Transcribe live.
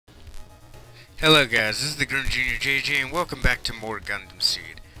Hello guys, this is the Gundam Jr. JJ and welcome back to more Gundam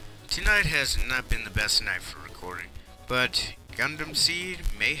Seed. Tonight has not been the best night for recording, but Gundam Seed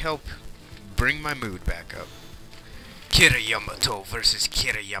may help bring my mood back up. Kira Yamato versus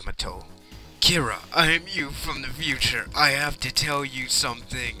Kira Yamato. Kira, I am you from the future. I have to tell you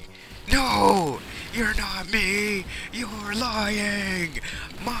something. No! You're not me! You're lying!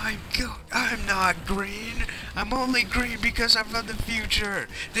 My God, I'm not green! I'm only green because I'm from the future!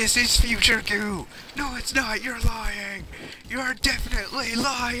 This is future goo! No, it's not! You're lying! You're definitely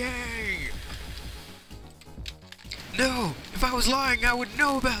lying! No! If I was lying, I would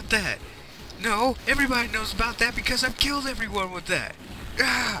know about that! No, everybody knows about that because I've killed everyone with that!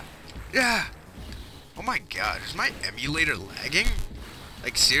 Ah! Ah! Oh my God, is my emulator lagging?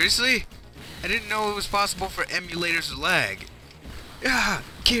 Like, seriously? I didn't know it was possible for emulators to lag. Ah,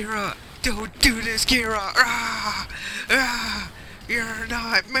 Kira, don't do this, Kira. Ah, ah, you're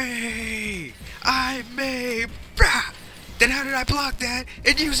not me. I'm me. Ah, then how did I block that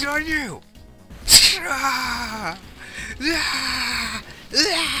and use it on you? Ah, ah,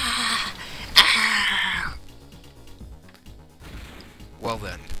 ah, ah. Well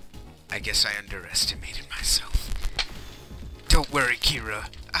then, I guess I underestimated myself. Don't worry, Kira.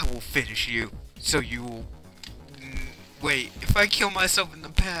 I will finish you, so you will... Wait, if I kill myself in the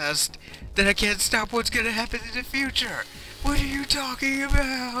past, then I can't stop what's gonna happen in the future. What are you talking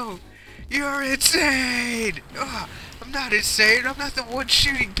about? You're insane! I'm not insane. I'm not the one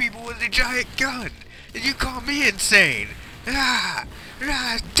shooting people with a giant gun. And you call me insane.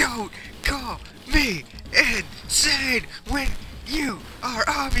 Don't call me insane when you are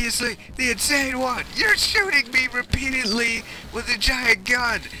obviously the insane one. You're shooting me repeatedly with a giant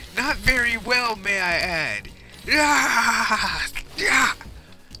gun. Not very well, may I add.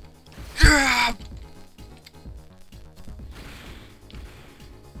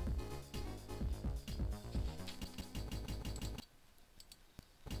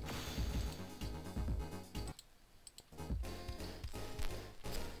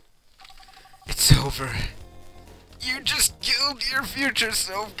 It's over. You just killed your future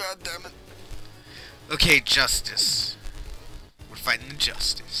self, goddammit. Okay, justice. We're fighting the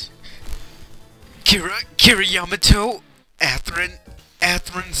justice. Kira Yamato, Athrin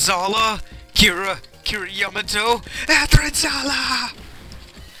Zala, Kira Yamato, Athrin Zala!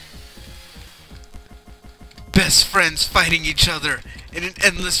 Best friends fighting each other in an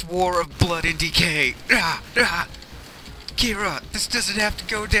endless war of blood and decay. Kira, this doesn't have to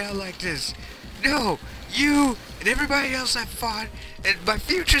go down like this. No, you and everybody else I've fought and my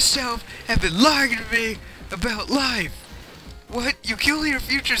future self have been lying to me about life. What? You killed your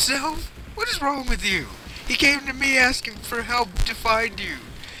future self? What is wrong with you? He came to me asking for help to find you.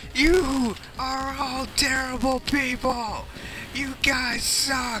 You are all terrible people. You guys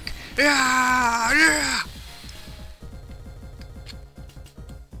suck.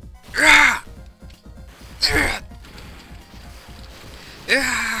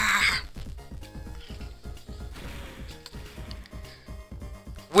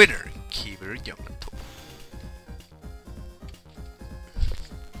 Winner, Kira Yamato.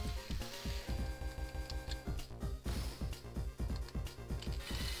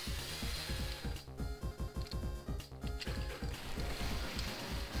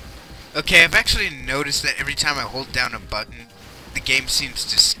 Okay, I've actually noticed that every time I hold down a button, the game seems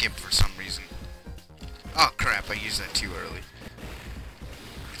to skip for some reason. Oh crap, I used that too early.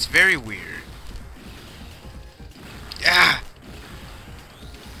 It's very weird.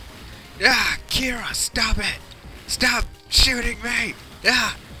 Kira, stop it! Stop shooting me!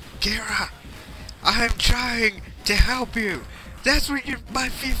 Kira, I'm trying to help you. That's what my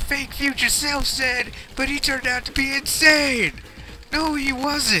fake future self said, but he turned out to be insane. No, he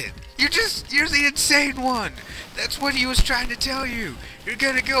wasn't. You're the insane one. That's what he was trying to tell you. You're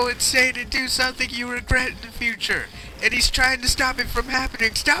gonna go insane and do something you regret in the future. And he's trying to stop it from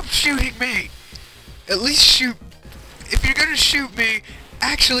happening. Stop shooting me. At least shoot. If you're gonna shoot me,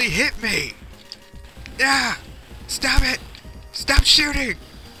 actually hit me. Stop it. Stop shooting.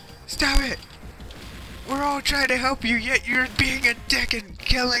 Stop it. We're all trying to help you, yet you're being a dick and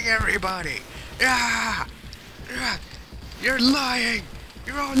killing everybody. You're lying.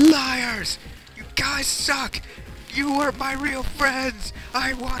 You're all liars! You guys suck! You weren't my real friends!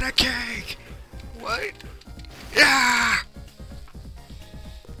 I want a cake! What?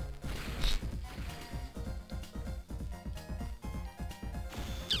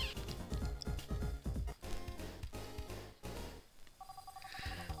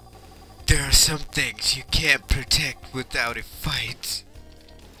 There are some things you can't protect without a fight.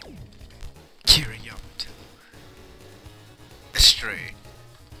 Kira Yamato. Astray.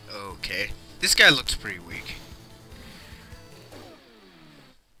 Okay. This guy looks pretty weak.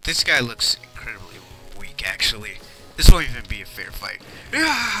 This guy looks incredibly weak, actually. This won't even be a fair fight.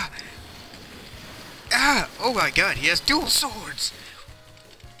 Ah! Ah! Oh my god, he has dual swords!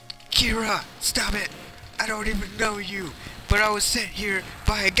 Kira, stop it! I don't even know you, but I was sent here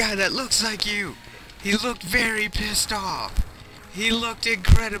by a guy that looks like you. He looked very pissed off. He looked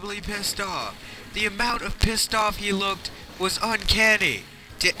incredibly pissed off. The amount of pissed off he looked was uncanny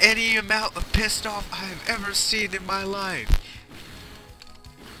to any amount of pissed off I've ever seen in my life.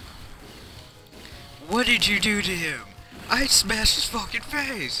 What did you do to him? I smashed his fucking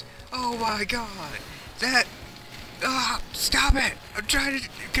face. Oh my god. That... Ah, stop it! I'm trying to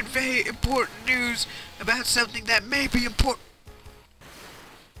convey important news about something that may be important.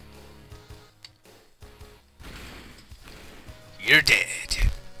 You're dead.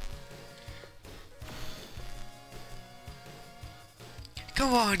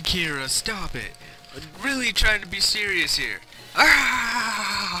 Come on, Kira, stop it. I'm really trying to be serious here.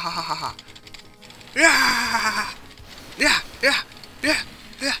 Ah! Ah! Yeah, yeah, yeah,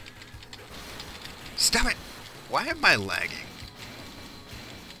 yeah. Stop it. Why am I lagging?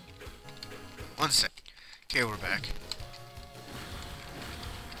 1 sec. Okay, we're back.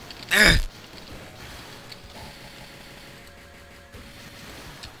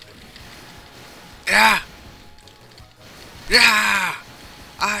 Yeah! Yeah!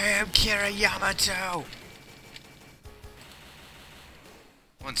 I am Kira Yamato!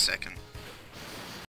 1 second.